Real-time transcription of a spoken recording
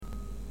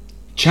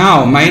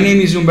Ciao, my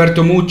name is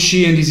Umberto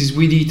Mucci and this is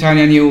We the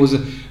Italian News,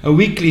 a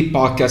weekly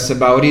podcast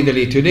about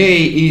Italy.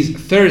 Today is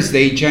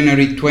Thursday,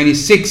 January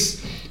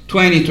 26,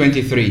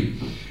 2023.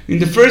 In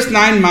the first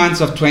 9 months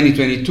of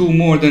 2022,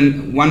 more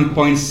than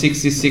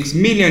 1.66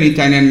 million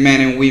Italian men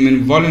and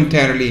women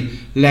voluntarily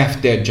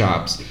left their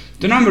jobs.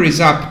 The number is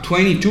up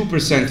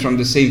 22% from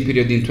the same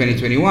period in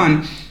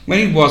 2021, when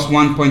it was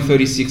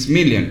 1.36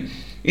 million.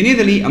 In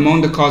Italy, among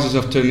the causes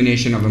of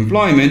termination of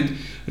employment,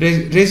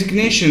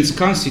 resignations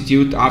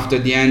constitute, after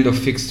the end of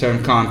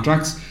fixed-term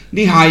contracts,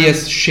 the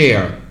highest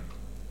share.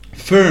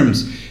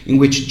 Firms in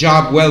which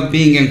job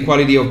well-being and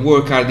quality of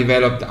work are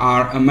developed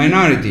are a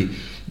minority.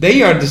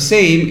 They are the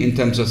same in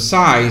terms of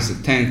size,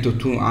 10 to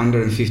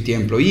 250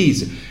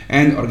 employees,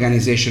 and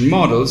organization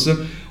models,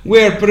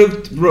 where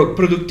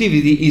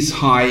productivity is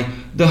high,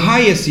 the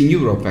highest in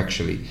Europe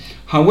actually.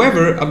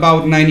 However,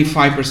 about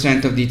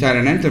 95% of the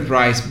Italian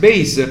enterprise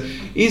base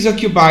is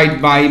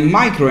occupied by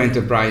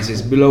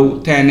micro-enterprises below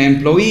 10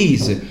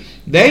 employees.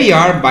 They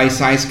are, by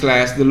size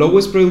class, the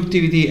lowest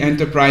productivity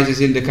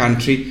enterprises in the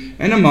country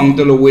and among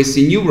the lowest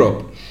in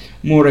Europe.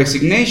 More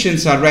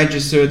resignations are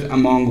registered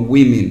among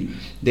women.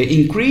 The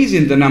increase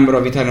in the number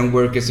of Italian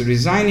workers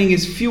resigning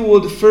is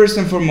fueled first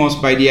and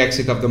foremost by the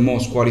exit of the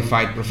most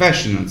qualified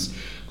professionals: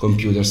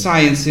 computer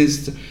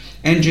scientists,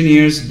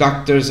 engineers,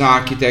 doctors,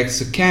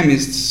 architects,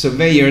 chemists,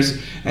 surveyors,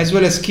 as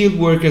well as skilled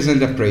workers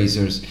and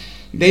appraisers.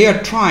 They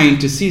are trying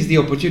to seize the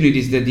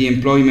opportunities that the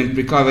employment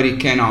recovery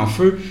can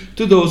offer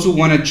to those who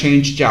want to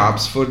change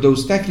jobs for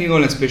those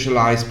technical and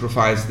specialized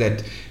profiles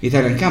that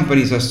Italian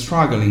companies are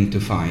struggling to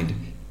find.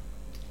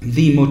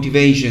 The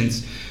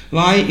motivations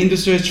lie in the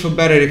search for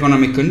better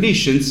economic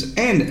conditions,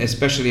 and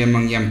especially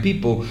among young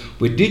people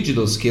with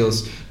digital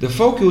skills, the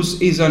focus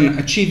is on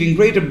achieving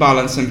greater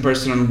balance and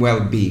personal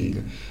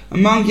well-being.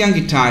 Among young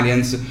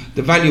Italians,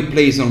 the value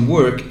placed on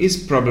work is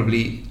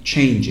probably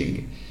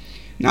changing.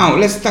 Now,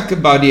 let's talk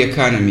about the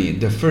economy.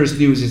 The first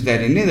news is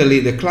that in Italy,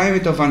 the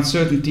climate of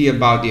uncertainty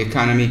about the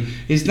economy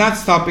is not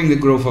stopping the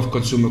growth of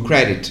consumer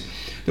credit.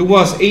 There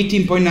was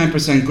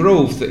 18.9%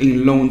 growth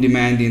in loan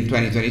demand in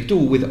 2022,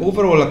 with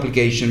overall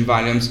application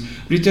volumes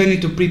returning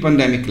to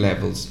pre-pandemic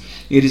levels.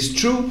 It is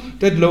true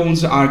that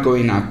loans are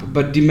going up,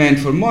 but demand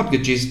for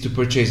mortgages to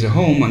purchase a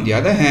home, on the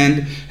other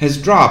hand, has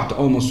dropped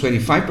almost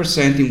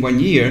 25% in 1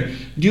 year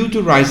due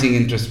to rising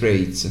interest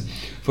rates.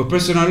 For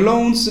personal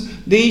loans,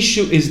 the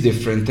issue is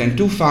different, and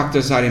two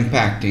factors are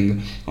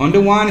impacting. On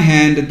the one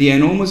hand, the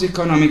enormous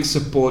economic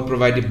support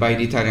provided by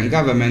the Italian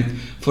government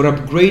for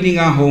upgrading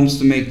our homes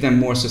to make them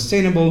more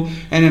sustainable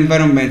and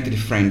environmentally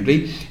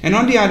friendly, and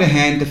on the other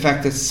hand, the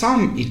fact that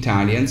some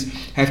Italians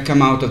have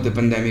come out of the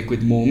pandemic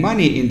with more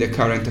money in their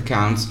current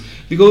accounts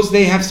because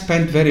they have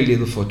spent very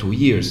little for 2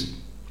 years.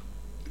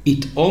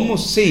 It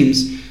almost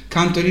seems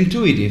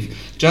counterintuitive.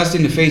 Just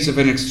in the face of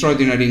an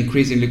extraordinary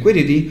increase in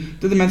liquidity,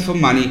 the demand for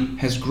money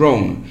has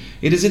grown.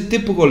 It is a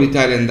typical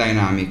Italian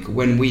dynamic.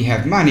 When we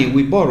have money,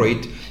 we borrow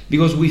it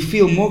because we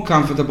feel more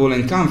comfortable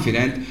and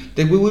confident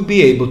that we will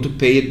be able to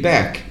pay it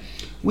back.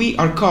 We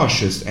are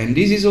cautious, and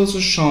this is also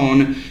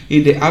shown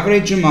in the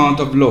average amount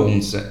of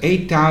loans,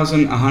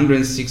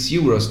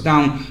 €8,106,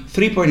 down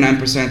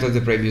 3.9% of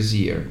the previous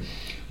year.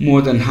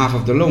 More than half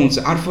of the loans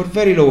are for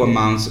very low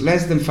amounts,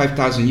 less than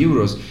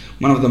 €5,000.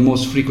 One of the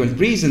most frequent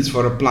reasons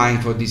for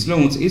applying for these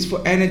loans is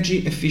for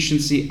energy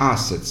efficiency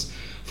assets.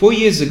 4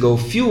 years ago,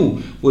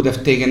 few would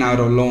have taken out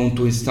a loan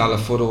to install a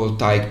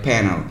photovoltaic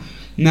panel.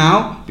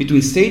 Now,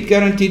 between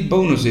state-guaranteed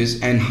bonuses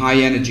and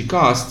high energy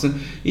costs,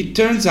 it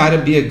turns out to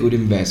be a good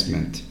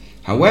investment.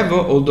 However,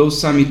 although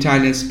some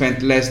Italians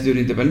spent less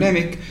during the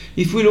pandemic,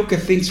 if we look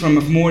at things from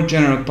a more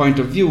general point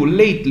of view,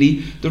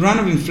 lately the run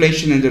of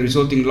inflation and the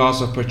resulting loss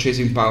of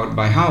purchasing power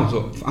by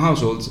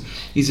households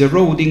is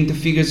eroding the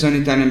figures on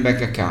Italian bank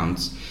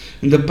accounts.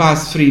 In the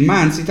past 3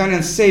 months,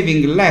 Italian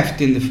savings left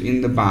in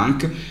the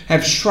bank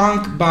have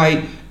shrunk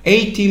by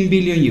 €18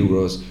 billion,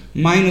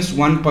 minus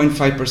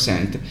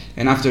 1.5%,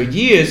 and after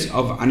years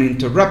of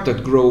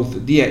uninterrupted growth,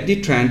 the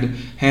trend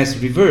has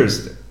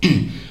reversed.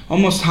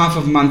 Almost half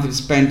of monthly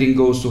spending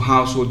goes to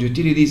household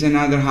utilities and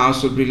other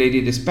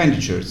household-related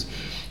expenditures.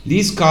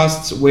 These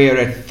costs were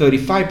at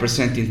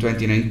 35% in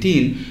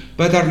 2019,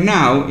 but are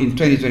now, in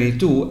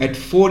 2022, at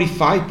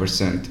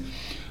 45%.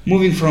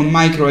 Moving from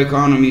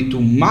microeconomy to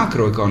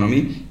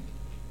macroeconomy,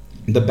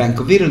 the Bank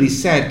of Italy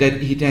said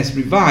that it has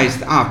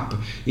revised up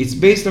its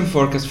baseline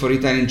forecast for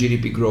Italian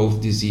GDP growth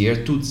this year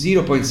to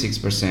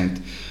 0.6%.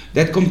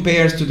 That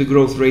compares to the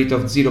growth rate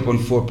of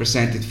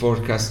 0.4% it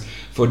forecast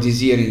for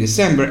this year in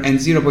December and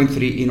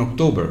 0.3% in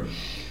October.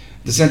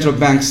 The central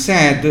bank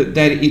said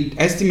that it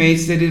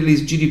estimates that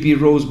Italy's GDP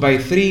rose by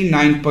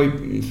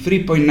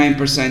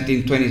 3.9%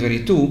 in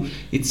 2022.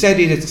 It said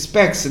it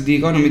expects the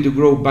economy to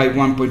grow by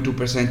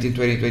 1.2% in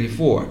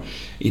 2024.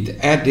 It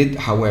added,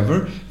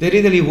 however, that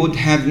Italy would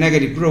have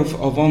negative growth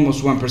of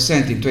almost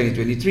 1% in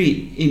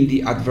 2023 in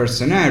the adverse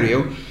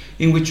scenario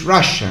in which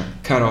Russia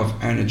cut off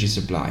energy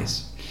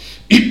supplies.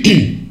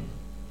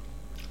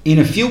 In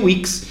a few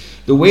weeks,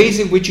 The ways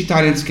in which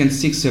Italians can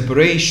seek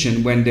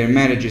separation when their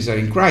marriages are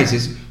in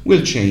crisis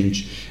will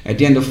change. At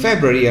the end of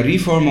February, a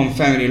reform on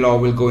family law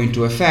will go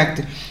into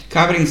effect,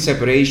 covering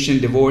separation,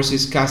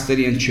 divorces,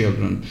 custody, and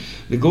children.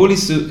 The goal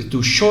is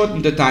to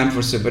shorten the time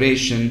for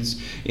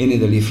separations in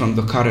Italy from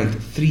the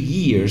current 3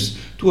 years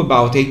to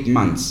about 8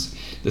 months.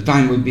 The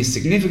time will be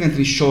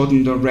significantly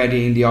shortened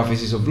already in the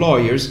offices of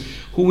lawyers,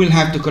 who will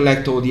have to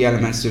collect all the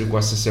elements to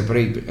request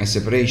a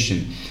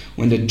separation.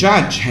 When the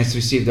judge has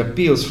received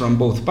appeals from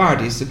both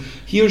parties,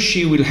 he or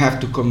she will have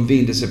to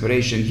convene the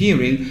separation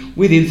hearing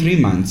within 3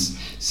 months,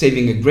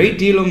 saving a great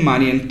deal of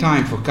money and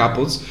time for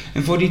couples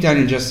and for the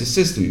Italian justice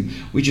system,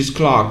 which is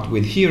clogged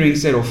with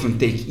hearings that often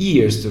take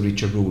years to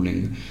reach a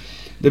ruling.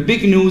 The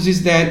big news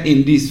is that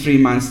in these 3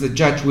 months the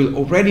judge will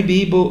already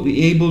be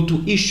able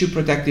to issue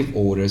protective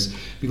orders,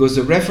 because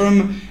the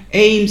reform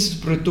aims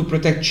to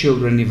protect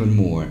children even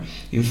more.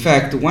 In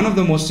fact, one of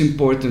the most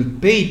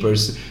important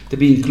papers to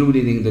be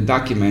included in the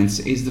documents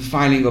is the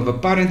filing of a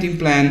parenting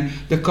plan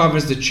that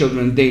covers the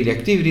children's daily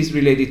activities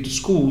related to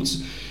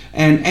schools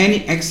and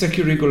any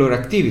extracurricular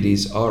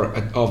activities or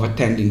of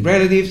attending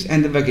relatives,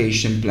 and the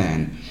vacation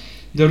plan.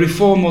 The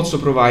reform also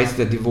provides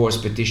that divorce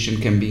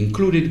petition can be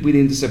included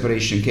within the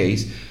separation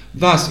case,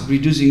 thus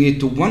reducing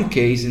it to 1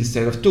 case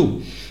instead of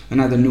 2.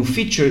 Another new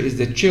feature is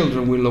that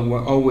children will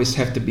always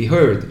have to be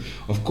heard,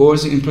 of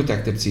course in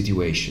protected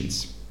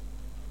situations.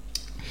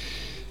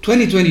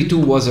 2022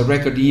 was a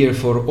record year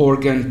for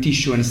organ,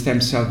 tissue and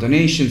stem cell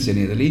donations in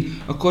Italy,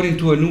 according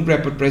to a new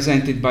report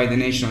presented by the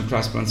National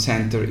Transplant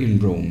Center in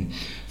Rome.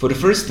 For the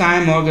first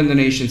time, organ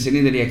donations in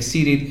Italy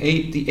exceeded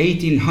the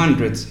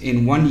 1800s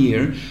in 1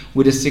 year,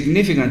 with a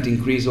significant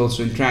increase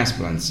also in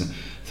transplants,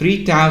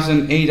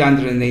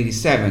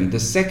 3,887, the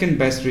second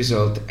best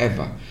result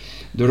ever.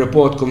 The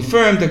report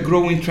confirmed a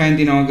growing trend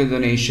in organ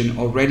donation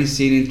already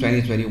seen in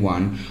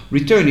 2021,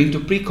 returning to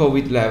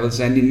pre-COVID levels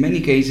and in many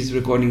cases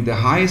recording the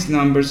highest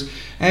numbers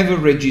ever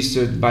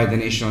registered by the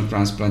national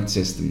transplant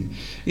system.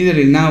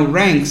 Italy now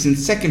ranks in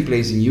second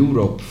place in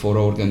Europe for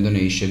organ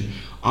donation,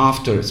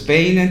 after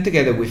Spain and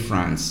together with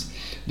France.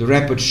 The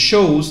report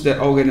shows that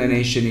organ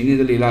donation in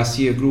Italy last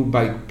year grew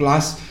by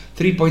plus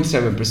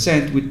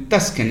 3.7%, with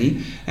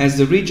Tuscany as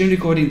the region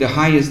recording the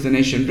highest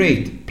donation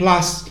rate,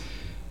 plus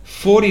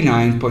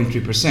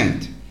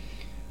 49.3%.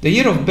 The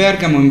year of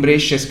Bergamo and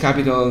Brescia as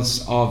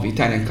capitals of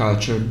Italian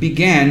culture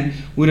began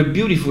with a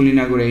beautiful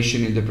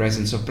inauguration in the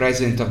presence of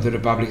President of the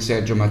Republic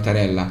Sergio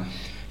Mattarella.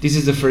 This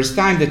is the first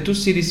time that 2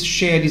 cities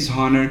share this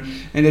honor,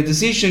 and the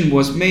decision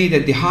was made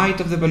at the height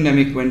of the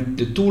pandemic, when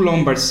the 2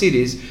 Lombard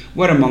cities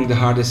were among the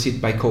hardest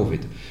hit by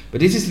COVID. But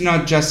this is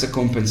not just a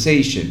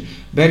compensation.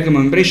 Bergamo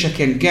and Brescia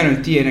can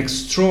guarantee an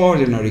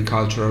extraordinary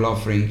cultural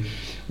offering,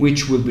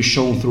 which will be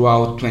shown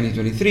throughout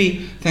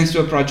 2023, thanks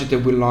to a project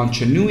that will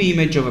launch a new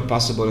image of a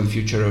possible and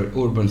future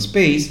urban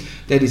space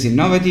that is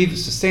innovative,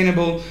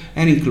 sustainable,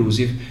 and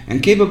inclusive,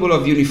 and capable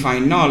of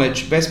unifying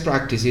knowledge, best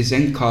practices,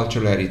 and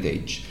cultural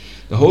heritage.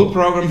 The whole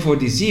program for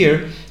this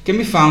year can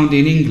be found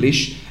in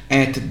English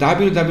at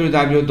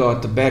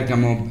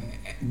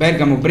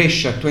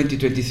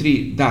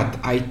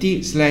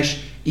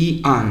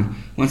www.bergamobrescia2023.it/EAN.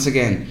 Once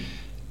again,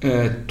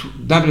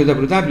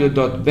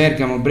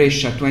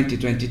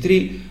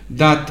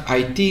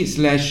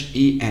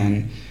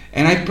 www.bergamobrescia2023.it/EN.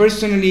 And I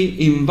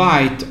personally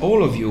invite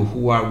all of you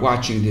who are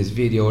watching this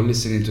video or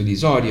listening to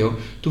this audio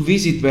to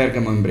visit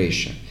Bergamo and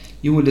Brescia.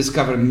 You will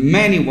discover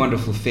many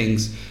wonderful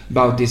things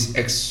about this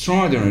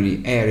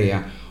extraordinary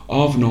area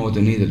of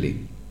northern Italy.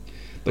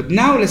 But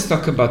now let's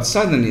talk about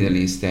southern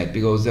Italy instead,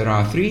 because there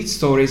are 3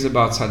 stories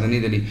about southern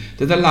Italy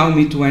that allow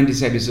me to end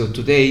this episode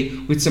today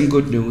with some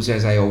good news,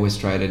 as I always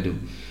try to do.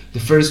 The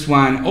first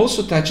one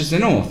also touches the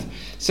north.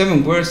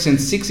 7 works and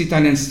 6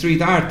 Italian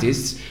street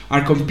artists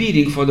are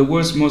competing for the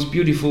world's most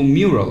beautiful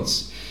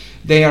murals.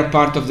 They are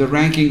part of the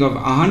ranking of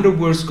 100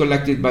 works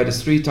collected by the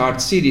Street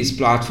Art Cities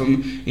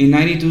platform in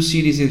 92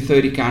 cities in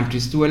 30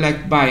 countries to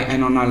elect by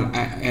an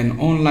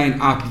online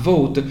app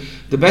vote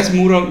the best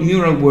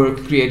mural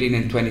work created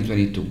in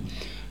 2022.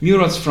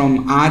 Murals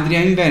from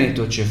Adria in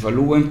Veneto,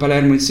 Cefalù and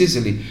Palermo in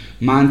Sicily,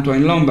 Mantua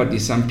in Lombardy,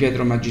 San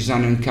Pietro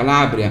Maggisano in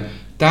Calabria,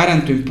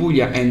 Taranto in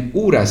Puglia and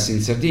Uras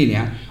in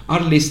Sardinia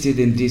are listed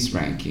in this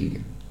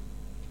ranking.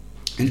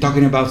 And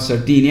talking about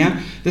Sardinia,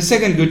 the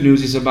second good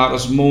news is about a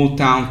small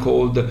town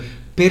called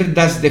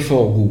Perdas de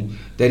Fogu,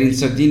 that in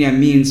Sardinia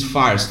means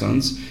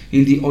firestones,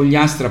 in the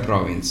Ogliastra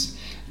province.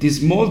 This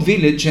small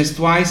village has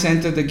twice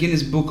entered the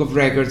Guinness Book of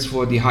Records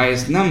for the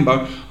highest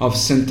number of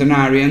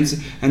centenarians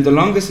and the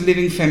longest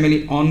living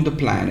family on the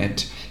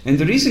planet, and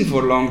the reason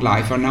for long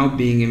life are now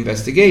being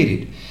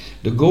investigated.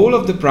 The goal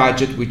of the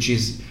project, which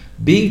is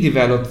being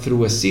developed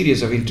through a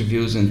series of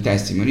interviews and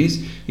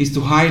testimonies, is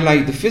to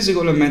highlight the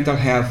physical and mental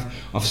health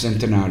of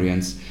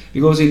centenarians,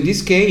 because in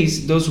this case,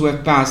 those who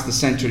have passed the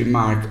century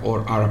mark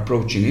or are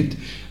approaching it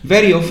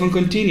very often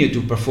continue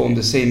to perform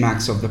the same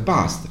acts of the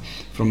past.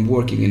 from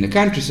working in the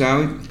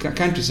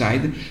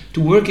countryside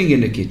to working in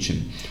the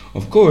kitchen.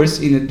 Of course,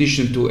 in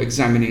addition to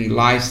examining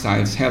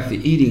lifestyles, healthy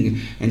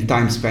eating, and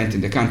time spent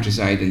in the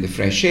countryside in the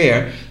fresh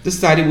air, the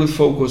study will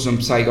focus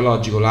on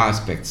psychological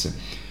aspects.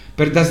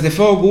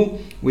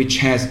 Perdasdefogu, which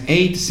has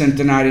 8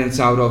 centenarians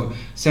out of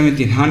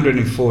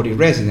 1,740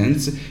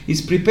 residents,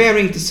 is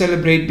preparing to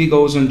celebrate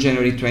because on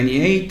January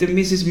 28,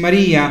 Mrs.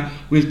 Maria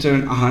will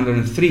turn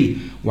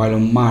 103, while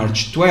on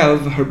March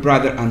 12, her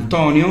brother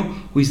Antonio,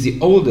 who is the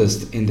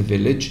oldest in the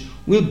village,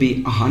 will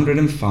be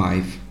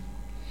 105.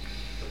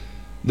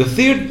 The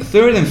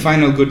third and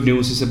final good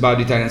news is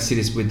about Italian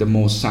cities with the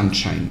most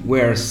sunshine,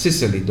 where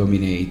Sicily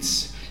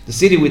dominates. The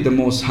city with the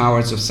most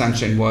hours of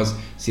sunshine was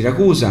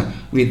Siracusa,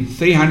 with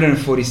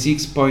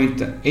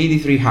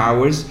 346.83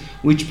 hours,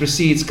 which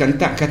precedes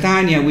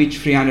Catania with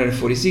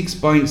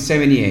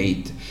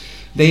 346.78.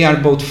 They are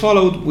both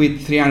followed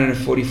with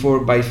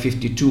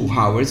 344.52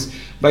 hours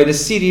by the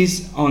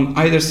cities on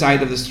either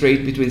side of the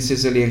strait between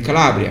Sicily and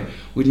Calabria,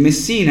 with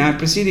Messina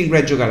preceding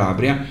Reggio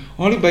Calabria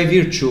only by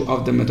virtue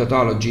of the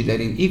methodology that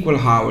in equal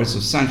hours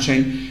of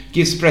sunshine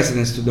gives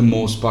precedence to the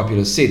most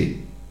populous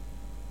city.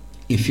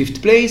 In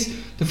 5th place,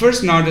 the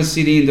first northern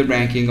city in the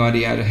ranking, on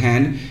the other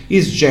hand,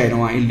 is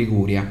Genoa in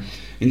Liguria.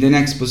 In the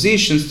next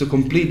positions to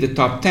complete the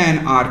top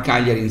 10 are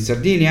Cagliari in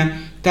Sardinia,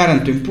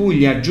 Taranto in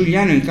Puglia,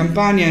 Giuliano in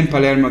Campania, and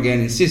Palermo again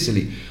in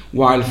Sicily,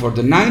 while for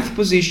the 9th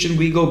position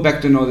we go back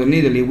to northern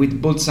Italy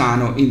with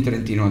Bolzano in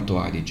Trentino Alto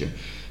Adige.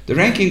 The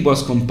ranking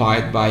was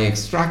compiled by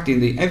extracting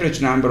the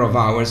average number of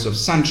hours of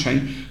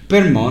sunshine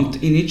per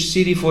month in each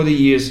city for the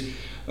years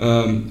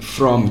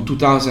from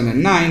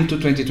 2009 to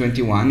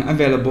 2021,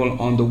 available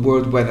on the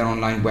World Weather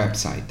Online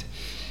website.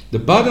 The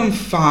bottom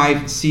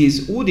 5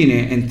 sees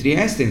Udine and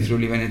Trieste in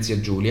Friuli Venezia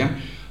Giulia,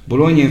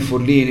 Bologna and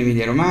Forlì in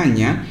Emilia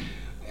Romagna,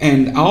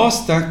 and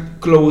Aosta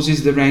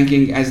closes the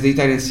ranking as the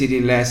Italian city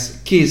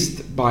less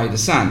kissed by the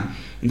sun.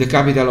 In the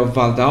capital of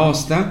Val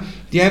d'Aosta,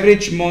 the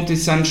average monthly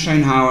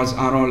sunshine hours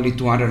are only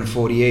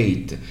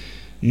 248,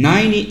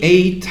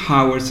 98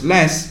 hours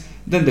less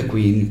than the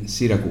Queen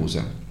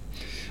Siracusa.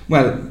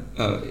 Well,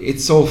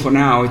 it's all for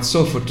now, it's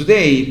all for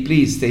today.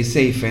 Please stay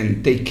safe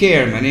and take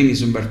care. My name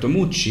is Umberto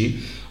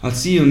Mucci. I'll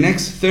see you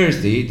next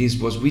Thursday. This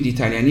was With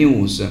Italia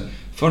News.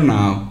 For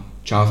now,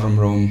 ciao from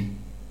Rome.